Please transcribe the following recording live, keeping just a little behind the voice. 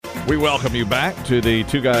We welcome you back to the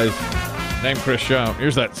Two Guys Named Chris show.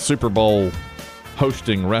 Here's that Super Bowl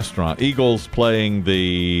hosting restaurant. Eagles playing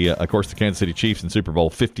of course, the Kansas City Chiefs in Super Bowl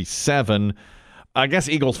 57. I guess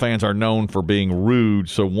Eagles fans are known for being rude,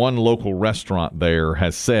 so one local restaurant there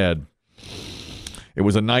has said, it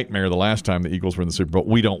was a nightmare the last time the Eagles were in the Super Bowl.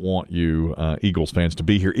 We don't want you Eagles fans to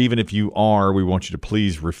be here. Even if you are, we want you to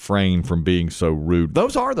please refrain from being so rude.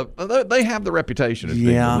 Those are they have the reputation as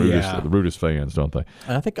being the rudest fans, don't they?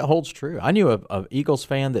 And I think it holds true. I knew a Eagles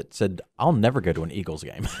fan that said, I'll never go to an Eagles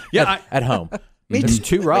game at home. It's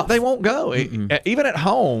too rough. They won't go, even at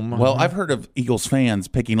home. Well, I've heard of Eagles fans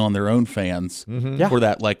picking on their own fans for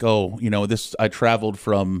that, like, I traveled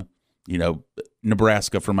from,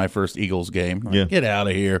 Nebraska for my first Eagles game. Like, get out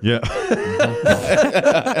of here. Yeah.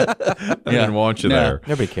 I didn't want you there.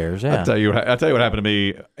 Nobody cares. Yeah. I'll tell you what happened to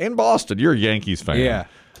me in Boston. You're a Yankees fan. Yeah.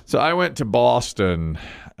 So I went to Boston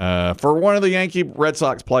for one of the Yankee Red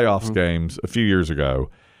Sox playoffs games a few years ago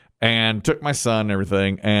and took my son and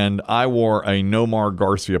everything, and I wore a Nomar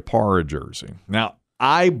Garciaparra jersey. Now,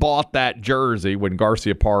 I bought that jersey when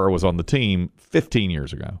Garciaparra was on the team 15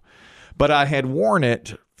 years ago, but I had worn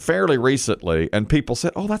it fairly recently, and people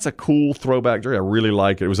said, oh, that's a cool throwback jersey. I really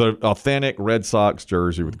like it. It was an authentic Red Sox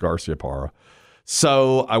jersey with Garciaparra.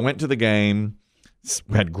 So I went to the game,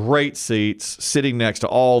 had great seats, sitting next to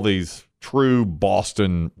all these true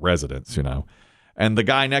Boston residents, And the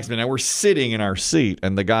guy next to me, now we're sitting in our seat,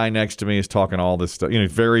 and the guy next to me is talking all this stuff,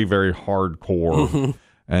 very, very hardcore.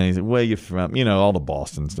 And he said, where you from? All the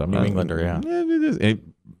Boston stuff. New Englander, yeah.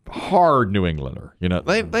 Hard New Englander.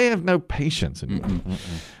 They have no patience in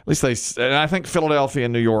At least and I think Philadelphia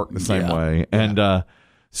and New York the same way. And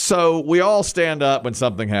so we all stand up when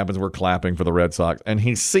something happens. We're clapping for the Red Sox. And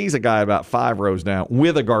he sees a guy about 5 rows down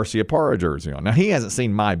with a Garciaparra jersey on. Now, he hasn't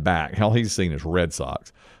seen my back. All he's seen is Red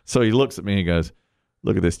Sox. So he looks at me and he goes,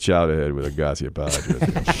 look at this chowderhead with a Garciaparra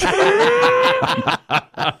jersey.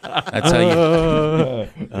 That's how you.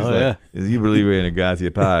 You believe in a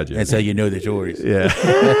Garciaparra jersey? That's how you know the yours. Yeah.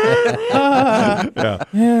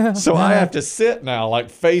 So I have to sit now, like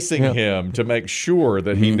facing him, to make sure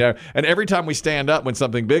that he never. And every time we stand up when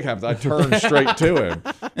something big happens, I turn straight to him.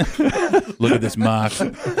 Look at this mark.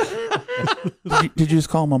 Did you just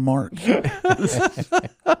call him a mark?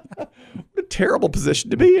 Terrible position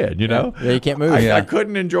to be in, Yeah, you can't move. I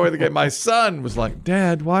couldn't enjoy the game. My son was like,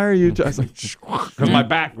 Dad, why are you? I was like, because my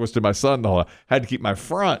back was to my son the whole time. I had to keep my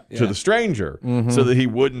front to the stranger so that he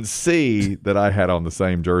wouldn't see that I had on the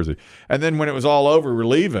same jersey. And then when it was all over, we're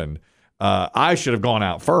leaving. I should have gone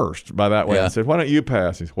out first by that way. I said, why don't you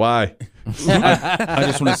pass? He said, why? I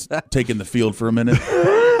just want to take in the field for a minute.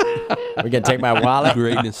 We can take my wallet.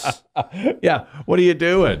 Greatness. Yeah. What are you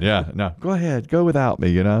doing? Yeah. No, go ahead. Go without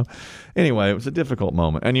me, Anyway, it was a difficult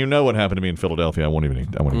moment. And what happened to me in Philadelphia. I won't even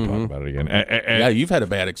talk about it again. Yeah, you've had a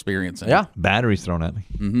bad experience. Yeah. Batteries thrown at me.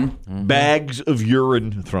 Bags of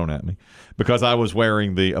urine thrown at me because I was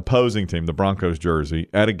wearing the opposing team, the Broncos jersey,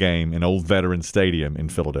 at a game in Old Veterans Stadium in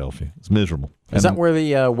Philadelphia. It's miserable. Is that where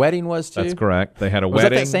the wedding was, too? That's correct. They had a was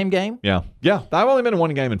wedding. Was that same game? Yeah. Yeah. I've only been in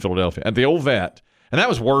one game in Philadelphia at the Old Vet. And that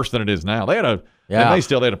was worse than it is now. They had a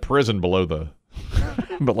prison below the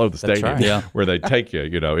stadium where they take you,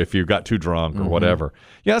 if you got too drunk or whatever.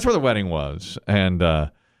 Yeah, that's where the wedding was. And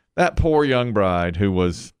that poor young bride who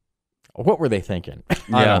was... What were they thinking?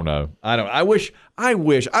 I don't know. I wish.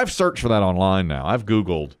 I've searched for that online now. I've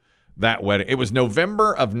Googled that wedding. It was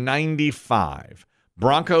November of 95.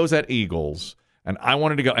 Broncos at Eagles. And I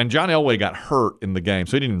wanted to go. And John Elway got hurt in the game,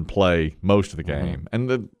 so he didn't even play most of the game. And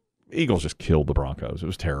the Eagles just killed the Broncos. It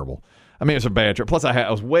was terrible. I mean, it was a bad trip. Plus, I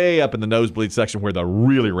was way up in the nosebleed section where the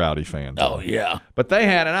really rowdy fans were. Oh, yeah. But they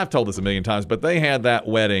had, and I've told this a million times, but they had that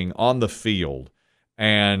wedding on the field,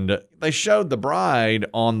 and they showed the bride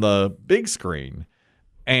on the big screen,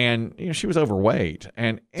 and she was overweight,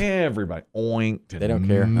 and everybody oinked. They don't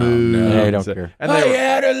care. Moved. They don't care. And I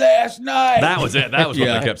had her last night. That was it. That was what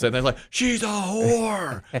they kept saying. They were like, she's a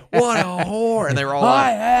whore. What a whore. And they were all like,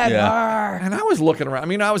 I had her. And I was looking around. I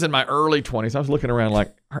mean, I was in my early 20s. I was looking around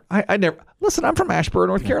like, I never, listen, I'm from Asheboro,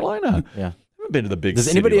 North Carolina. Yeah. I haven't been to the big Does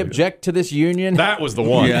city anybody lately. object to this union? That was the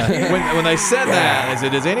one. Yeah. When they said that, I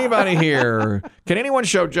said, does anybody here, can anyone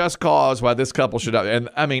show just cause why this couple should have, and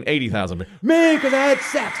I mean, 80,000 people. Me, because I had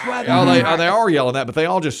sex with Oh, they are yelling that, but they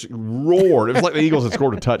all just roared. It was like the Eagles had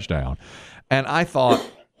scored a touchdown. And I thought,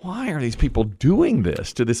 why are these people doing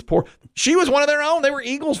this to this poor? She was one of their own. They were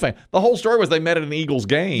Eagles fans. The whole story was they met at an Eagles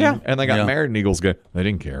game and they got married at an Eagles game. They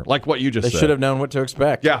didn't care. Like what you just said. They should have known what to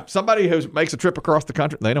expect. Yeah, somebody who makes a trip across the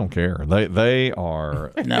country, they don't care. They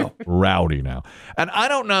are rowdy now. And I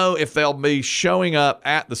don't know if they'll be showing up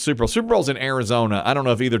at the Super Bowl. Super Bowl's in Arizona. I don't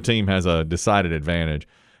know if either team has a decided advantage.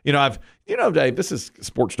 Dave, this is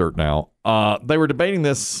sports dirt now. They were debating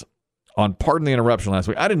this on Pardon the Interruption last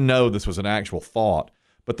week. I didn't know this was an actual thought.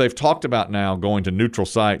 But they've talked about now going to neutral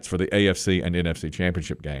sites for the AFC and NFC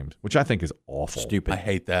championship games, which I think is awful. Stupid. I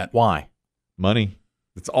hate that. Why? Money.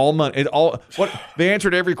 It's all money. The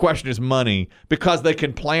answer to every question is money, because they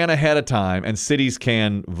can plan ahead of time and cities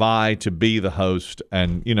can vie to be the host,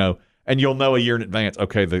 and you'll know a year in advance.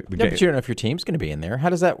 Okay, the game. But you don't know if your team's going to be in there. How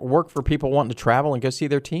does that work for people wanting to travel and go see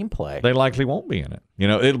their team play? They likely won't be in it.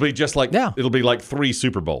 It'll be just like it'll be like 3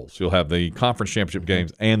 Super Bowls. You'll have the conference championship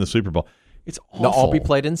games and the Super Bowl. It's awful. They'll all be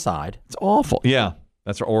played inside. It's awful. Yeah.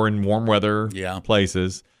 Or in warm weather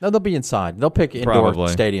places. No, they'll be inside. They'll pick indoor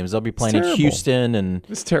stadiums. They'll be playing in Houston and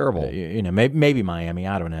it's terrible. Maybe Miami.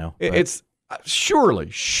 I don't know. It's surely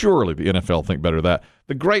the NFL think better of that.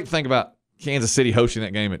 The great thing about Kansas City hosting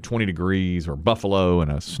that game at 20 degrees or Buffalo in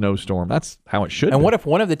a snowstorm, that's how it should be. And what if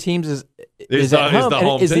one of the teams is at home, the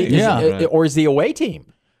home team? Or is the away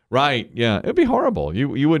team? Right. Yeah. It'd be horrible.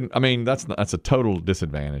 You wouldn't. I mean, that's a total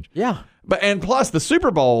disadvantage. Yeah. And plus the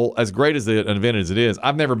Super Bowl, as great as an event as it is,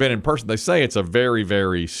 I've never been in person. They say it's a very,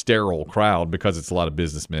 very sterile crowd because it's a lot of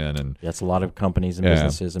businessmen and it's a lot of companies and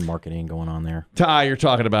businesses and marketing going on there. Ty, you're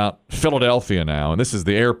talking about Philadelphia now, and this is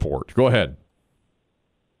the airport. Go ahead.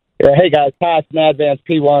 Yeah, hey guys, Pat from Advance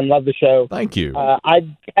P1, love the show. Thank you.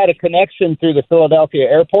 I had a connection through the Philadelphia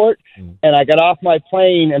airport, and I got off my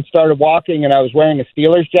plane and started walking, and I was wearing a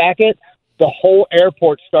Steelers jacket. The whole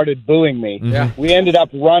airport started booing me. Yeah. We ended up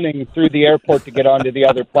running through the airport to get onto the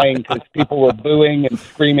other plane because people were booing and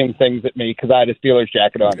screaming things at me because I had a Steelers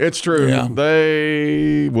jacket on. It's true. Yeah.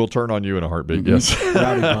 They will turn on you in a heartbeat, yes.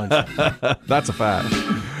 That's a fact.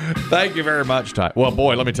 Thank you very much, Ty. Well,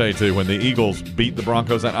 boy, let me tell you, too, when the Eagles beat the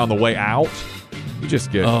Broncos on the way out, you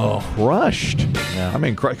just get crushed. Yeah. I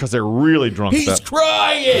mean, because they're really drunk. He's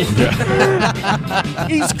crying!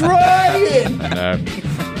 He's crying!